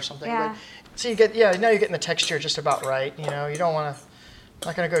of that or something. Yeah. But, so now you're getting the texture just about right. You know, you don't want to,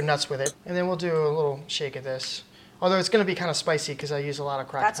 not going to go nuts with it. And then we'll do a little shake of this. Although it's going to be kind of spicy because I use a lot of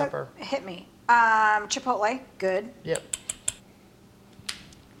cracked pepper. Hit me. Chipotle, good. Yep.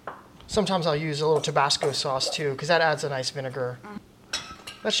 Sometimes I'll use a little Tabasco sauce too because that adds a nice vinegar.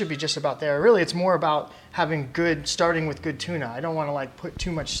 That should be just about there. Really, it's more about starting with good tuna. I don't want to like put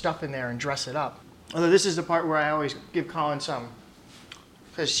too much stuff in there and dress it up. Although this is the part where I always give Colin some,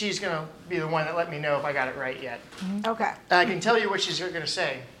 because she's going to be the one that let me know if I got it right yet. Okay. I can tell you what she's going to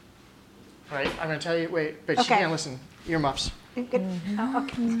say. Right? I'm going to tell you, but she can't listen. Earmuffs. Oh,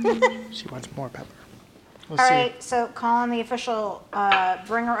 okay. She wants more pepper. All right, so Colin, the official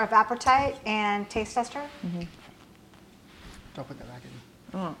bringer of appetite and taste tester. Don't put that back in.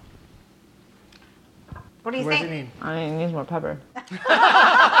 Oh. What do you What think? does it mean? I need more pepper.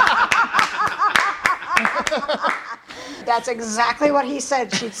 That's exactly what he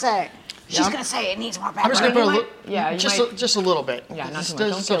said she'd say. She's I'm- going to say it needs more pepper. I'm just gonna put a might- yeah, you might- just a little bit. Yeah, not This too much.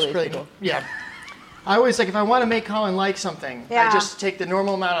 does- Don't stuff's kill these really- people. Yeah. I always like if I want to make Colin like something, Yeah. I just take the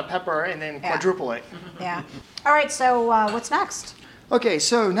normal amount of pepper and then Yeah. quadruple it. Yeah. All right, so what's next? Okay,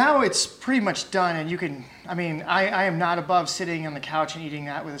 so now it's pretty much done, and you can. I mean, I am not above sitting on the couch and eating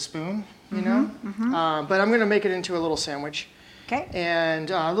that with a spoon, you know. But I'm gonna make it into a little sandwich Okay. and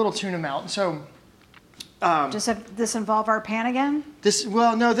a little tuna melt. So Does this involve our pan again? this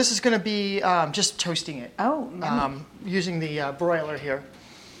is gonna be just toasting it. Oh, yummy. Using the broiler here.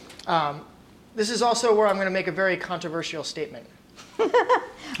 This is also where I'm going to make a very controversial statement.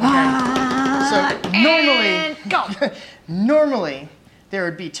 So normally there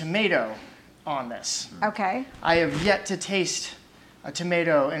would be tomato on this. Okay. I have yet to taste a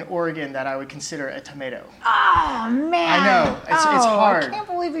tomato in Oregon that I would consider a tomato. Oh, man. I know, it's hard. I can't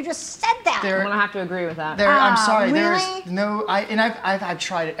believe you just said that. I'm gonna have to agree with that. I'm sorry. really? There's no. I've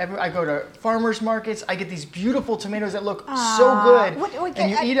tried it. I go to farmers markets. I get these beautiful tomatoes that look so good,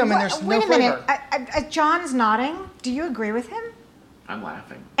 and you eat them, and there's no wait a flavor. minute. John's nodding. Do you agree with him? I'm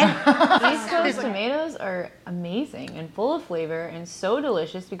laughing. East Coast tomatoes are amazing and full of flavor and so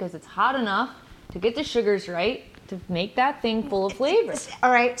delicious because it's hot enough to get the sugars right to make that thing full of flavor.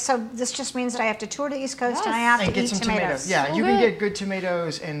 All right, so this just means that I have to tour the East Coast and I Yes. have And to get eat some tomatoes. Yeah, So you can good. get good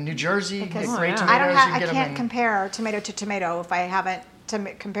tomatoes in New Jersey. You can get Because great yeah. tomatoes. I don't you have. can I get them can't in- compare tomato to tomato if I haven't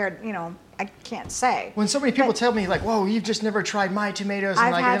compared. You know, I can't say. When so many people tell me like, "Whoa, you've just never tried my tomatoes," and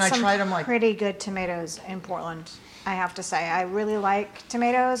I've like, had and I some tried them like, pretty good tomatoes in Portland. I have to say, I really like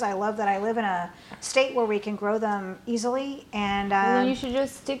tomatoes. I love that I live in a state where we can grow them easily, and Well, then you should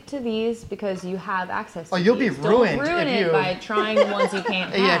just stick to these because you have access to you'll be these. ruined Don't ruin if it you- by trying the ones you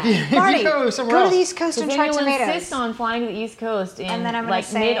can't have. yeah, if Marty, you go somewhere go else. to the East Coast and Because try then you'll tomatoes. insist on flying to the East Coast in And then I'm gonna like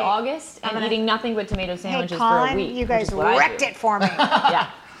say- mid-August I'm and gonna- eating nothing but tomato Hey, sandwiches for a Colin, week. you which guys is what I wrecked do. it for me. Yeah.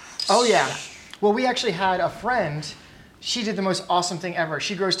 Oh yeah. Well, we actually had a friend. She did the most awesome thing ever.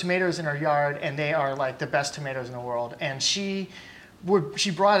 She grows tomatoes in her yard, and they are like the best tomatoes in the world. And she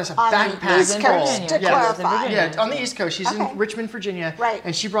brought us a On the backpack East full. Coast, to Yes. clarify. Yeah, on the East Coast. She's Okay. in Richmond, Virginia. Right.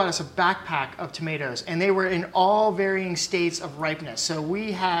 And she brought us a backpack of tomatoes, and they were in all varying states of ripeness. So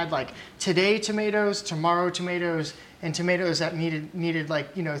we had like today tomatoes, tomorrow tomatoes, and tomatoes that needed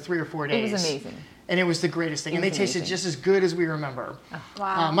like 3 or 4 days. It was amazing. And it was the greatest thing. And they was tasted amazing. just as good as we remember.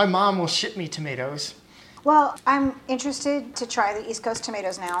 Wow. My mom will ship me tomatoes. Well, I'm interested to try the East Coast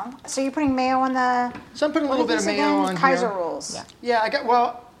tomatoes now. So you're putting mayo on the. So I'm putting a what little are bit of these mayo again? on Kaiser here. rolls. Yeah.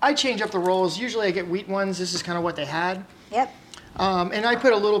 Yeah, I change up the rolls. Usually I get wheat ones. This is kind of what they had. Yep. And I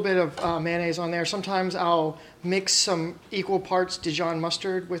put a little bit of mayonnaise on there. Sometimes I'll mix some equal parts Dijon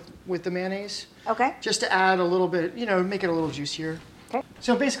mustard with the mayonnaise, Okay. just to add a little bit, make it a little juicier. Okay.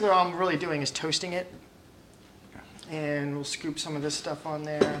 So basically all I'm really doing is toasting it. And we'll scoop some of this stuff on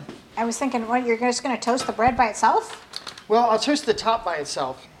there. I was thinking, what, you're just going to toast the bread by itself? Well, I'll toast the top by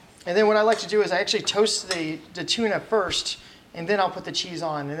itself. And then what I like to do is I actually toast the tuna first, and then I'll put the cheese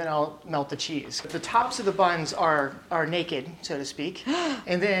on, and then I'll melt the cheese. The tops of the buns are naked, so to speak.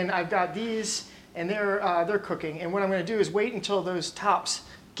 And then I've got these, and they're cooking. And what I'm going to do is wait until those tops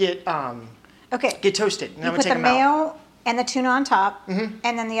get Okay. toasted. And You I'm put going to take the them out. mayo and the tuna on top, and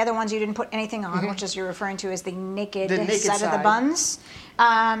then the other ones you didn't put anything on, which is you're referring to as the naked, The naked side of the side. buns.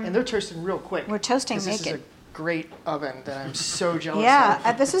 And they're toasted real quick. We're toasting 'Cause This naked. is a great oven that I'm so jealous Yeah,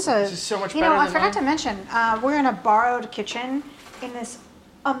 of. this is so much You know, better I than forgot mine. to mention, we're in a borrowed kitchen in this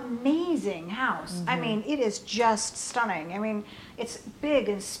amazing house. I mean, it is just stunning. I mean, it's big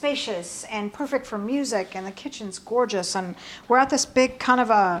and spacious and perfect for music, and the kitchen's gorgeous. And we're at this big kind of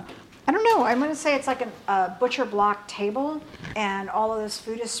I don't know, I'm going to say it's like a butcher block table, and all of this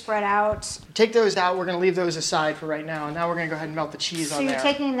food is spread out. Take those out. We're going to leave those aside for right now. And now we're going to go ahead and melt the cheese So on you're there.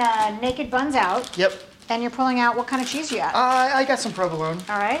 taking the naked buns out, Yep. and you're pulling out what kind of cheese you got? I got some provolone.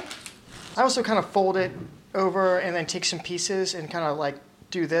 All right. I also kind of fold it over and then take some pieces and kind of like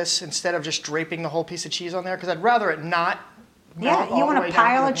do this instead of just draping the whole piece of cheese on there because I'd rather it not. melt Yeah, all you the want way a down to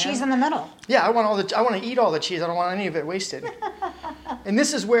pile the of cheese pan. in the middle. Yeah, I want to eat all the cheese. I don't want any of it wasted. And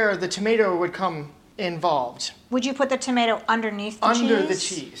this is where the tomato would come involved. Would you put the tomato underneath the cheese? Under the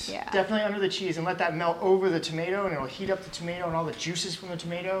cheese. Yeah. Definitely under the cheese and let that melt over the tomato and it'll heat up the tomato and all the juices from the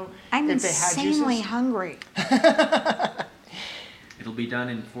tomato. I'm if they had insanely juices. hungry. It'll be done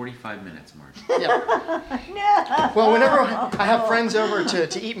in 45 minutes, Mark. Yeah. Well, whenever I have friends over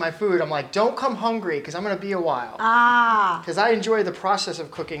to eat my food, I'm like, don't come hungry because I'm going to be a while. Ah, Because I enjoy the process of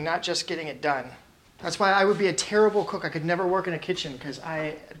cooking, not just getting it done. That's why I would be a terrible cook. I could never work in a kitchen because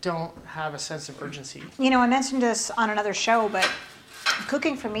I don't have a sense of urgency. you know, I mentioned this on another show, but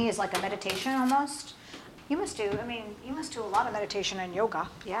cooking for me is like a meditation almost. You must do a lot of meditation and yoga.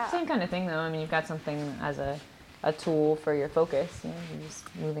 Yeah. Same kind of thing, though. I mean, you've got something as a tool for your focus. You know, you're just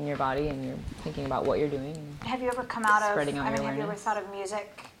moving your body and you're thinking about what you're doing. And Have you ever come out of, spreading out your have you ever awareness. thought of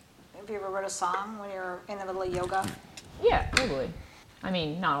music? Have you ever wrote a song when you're in the middle of yoga? Yeah, totally. I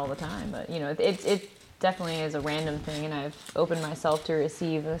mean, not all the time, but, you know, it definitely is a random thing, and I've opened myself to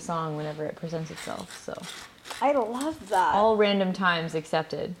receive a song whenever it presents itself, so. I love that. All random times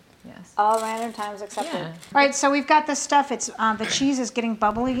accepted, yes. All random times accepted. Yeah. All right, so we've got this stuff. It's the cheese is getting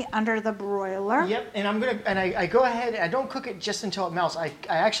bubbly under the broiler. Yep, and I go ahead, I don't cook it just until it melts. I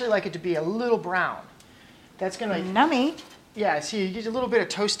actually like it to be a little brown. That's gonna, Nummy. yeah, see, you get a little bit of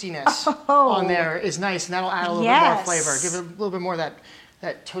toastiness Oh. on there is nice, and that'll add a little bit more Yes. flavor. Give it a little bit more of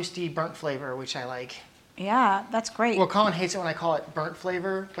that toasty, burnt flavor, which I like. Yeah, that's great. Well, Colin hates it when I call it burnt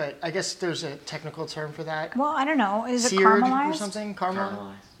flavor, but I guess there's a technical term for that. Well, I don't know. Is it Seared caramelized? or something? Caramelized?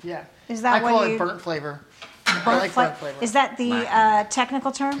 Caramelized. Yeah. Is that I call what it you- burnt flavor. I like burnt flavor. Is that the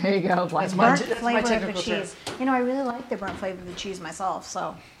technical term? There you go, black That's my- Burnt that's my flavor of the technical term. cheese. You know, I really like the burnt flavor of the cheese myself.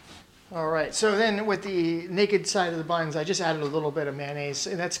 So All right, so then with the naked side of the buns, I just added a little bit of mayonnaise,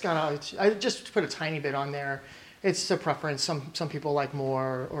 and that's I just put a tiny bit on there. It's a preference. Some people like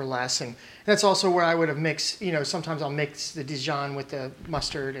more or less, and that's also where I would have mixed. You know, sometimes I'll mix the Dijon with the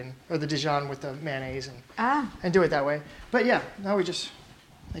mustard or the Dijon with the mayonnaise, and do it that way. But yeah, now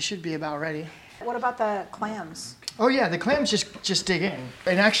they should be about ready. what about the clams? Oh yeah, the clams just dig in.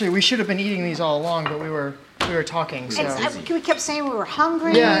 And actually, we should have been eating these all along, but we were talking. So. We kept saying we were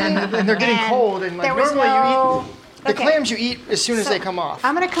hungry. Yeah, and they're getting cold, and like there was normally no- you eat the Okay. clams you eat as soon as So, they come off.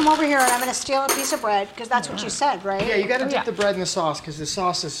 I'm going to come over here and I'm going to steal a piece of bread because that's what you said, right? Yeah, you got to dip Yeah. the bread in the sauce because the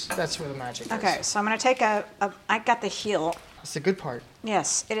sauce that's where the magic is. Okay, so I'm going to take I got the heel. That's the good part.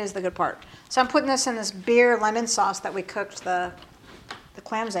 Yes, it is the good part. So I'm putting this in this beer lemon sauce that we cooked the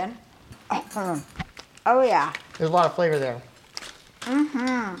clams in. Oh yeah. There's a lot of flavor there.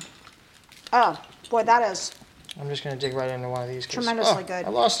 Oh, boy, that is I'm just gonna dig right into one of these. 'Cause, tremendously good. I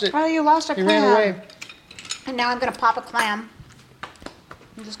lost it. Oh, you lost a He clam. ran away. And now I'm going to pop a clam.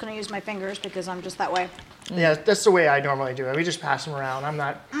 I'm just going to use my fingers because I'm just that way. Yeah, that's the way I normally do it. We just pass them around. I'm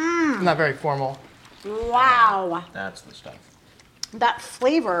not very formal. Wow. That's the stuff. That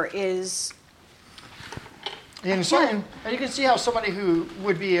flavor is And you can see how somebody who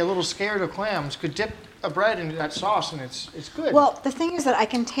would be a little scared of clams could dip a bread into that sauce, and it's good. Well, the thing is that I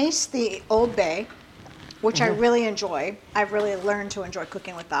can taste the Old Bay, which I really enjoy. I've really learned to enjoy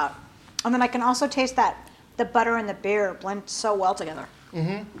cooking with that. And then I can also taste that the butter and the beer blend so well together.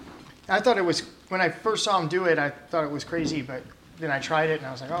 I thought it was when I first saw him do it. I thought it was crazy, but then I tried it, and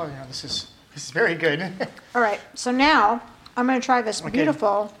I was like, oh, you know, this is very good. All right, so now I'm going to try this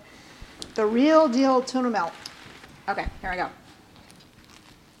beautiful, the real deal tuna melt. Okay, here I go.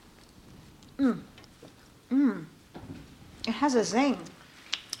 It has a zing,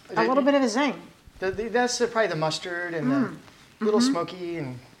 a little bit of a zing. That's probably the mustard and the little smoky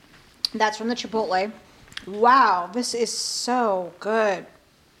and. That's from the Chipotle. Wow, this is so good.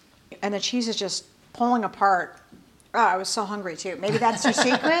 And the cheese is just pulling apart. Oh, I was so hungry too. Maybe that's your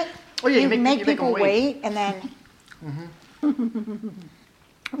secret? Oh, yeah, you make make them people wait. wait and then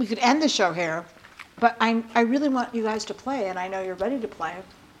we could end the show here. But I really want you guys to play, and I know you're ready to play.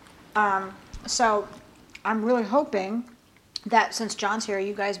 So I'm really hoping that since John's here,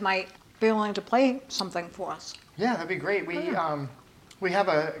 you guys might be willing to play something for us. Yeah, that'd be great. We have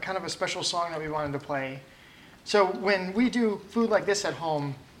a kind of a special song that we wanted to play. So when we do food like this at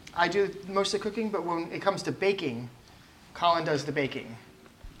home, I do most of the cooking, but when it comes to baking, Colin does the baking.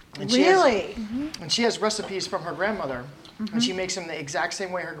 And Really? And she has recipes from her grandmother, and she makes them the exact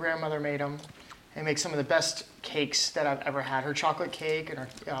same way her grandmother made them, and makes some of the best cakes that I've ever had. Her chocolate cake and her,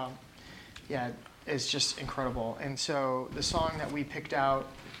 is just incredible. And so the song that we picked out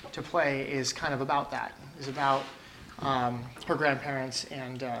to play is kind of about that. Is about her grandparents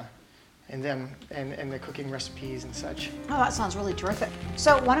and them and the cooking recipes and such. Oh, that sounds really terrific.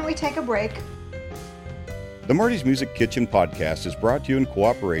 So why don't we take a break? The Marty's Music Kitchen podcast is brought to you in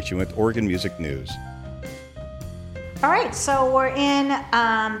cooperation with Oregon Music News. All right, so we're in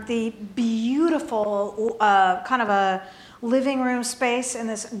the beautiful kind of a living room space in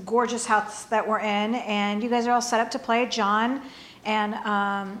this gorgeous house that we're in, and you guys are all set up to play. John and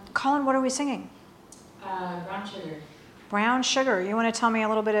Colin, what are we singing? Brown Sugar. Brown Sugar. You want to tell me a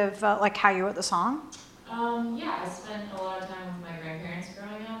little bit of like how you wrote the song? Yeah, I spent a lot of time with my grandparents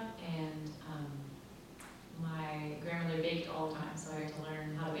growing up, and my grandmother baked all the time, so I got to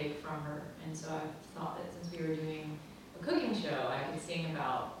learn how to bake from her. And so I thought that since we were doing a cooking show, I could sing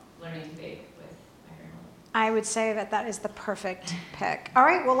about learning to bake with my grandmother. I would say that that is the perfect pick. All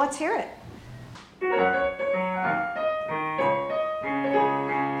right, well, let's hear it.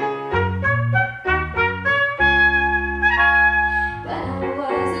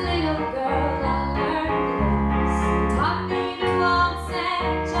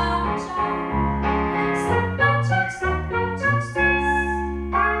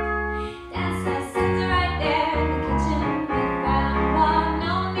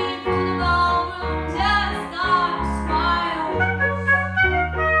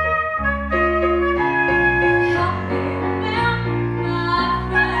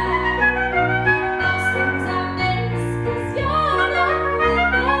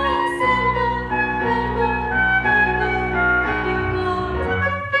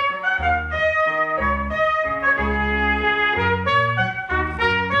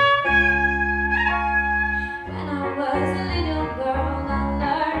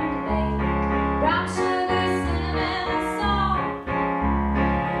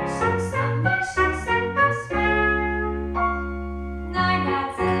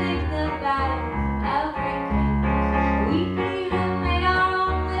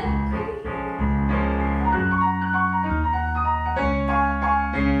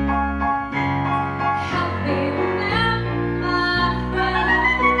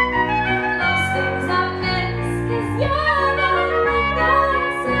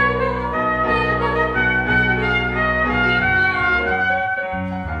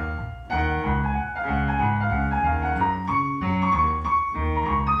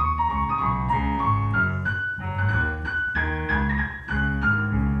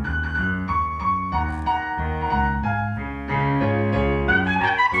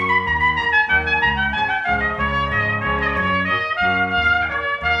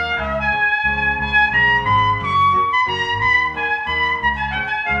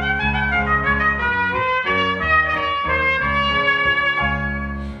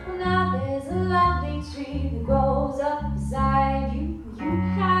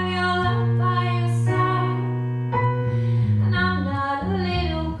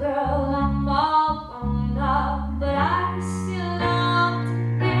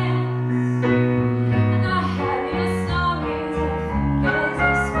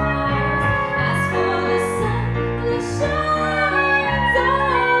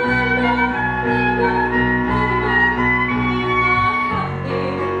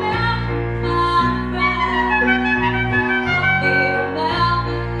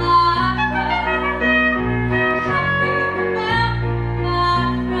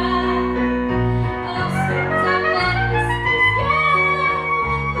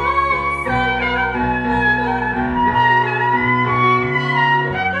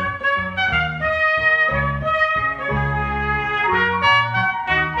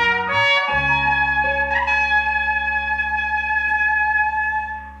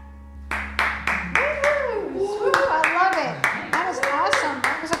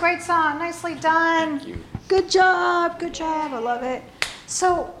 was a great song. Nicely done. Thank you. Good job. Good job. I love it.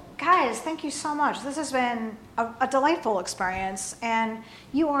 So, guys, thank you so much. This has been a delightful experience, and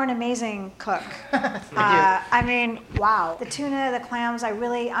you are an amazing cook. I mean, wow. The tuna, the clams, I'm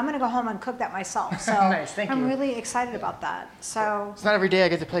going to go home and cook that myself. So Nice, thank I'm you. really excited about that. So, It's not every day I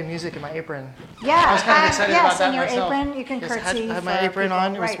get to play music in my apron. yeah. I was kind of excited yes, about that in your myself. apron, you can Yes, curtsy. I had my for apron people.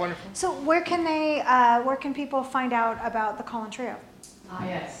 on. It was Right. wonderful. So where can people find out about the Colin Trio?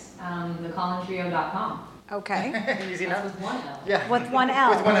 Yes, thecolintrio.com. Okay. Easy That's enough. with one L. Yeah. With one L.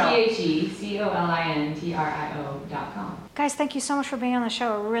 With one L. TheColintrio.com. Guys, thank you so much for being on the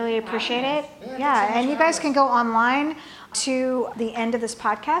show. I really appreciate it. Yeah, Yeah, thanks so much and you for guys having can go online to the end of this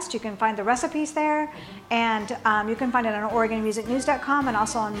podcast. You can find the recipes there, and you can find it on OregonMusicNews.com and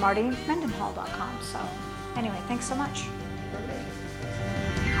also on MartyMendenhall.com. So, anyway, thanks so much.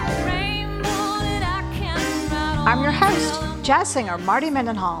 I'm your host, jazz singer Marty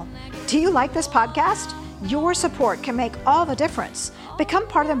Mendenhall. Do you like this podcast? Your support can make all the difference. Become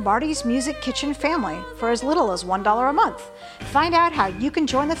part of the Marty's Music Kitchen family for as little as $1 a month. Find out how you can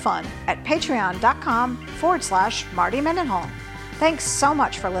join the fun at patreon.com/Marty Mendenhall. Thanks so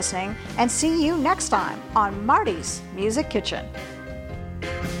much for listening, and see you next time on Marty's Music Kitchen.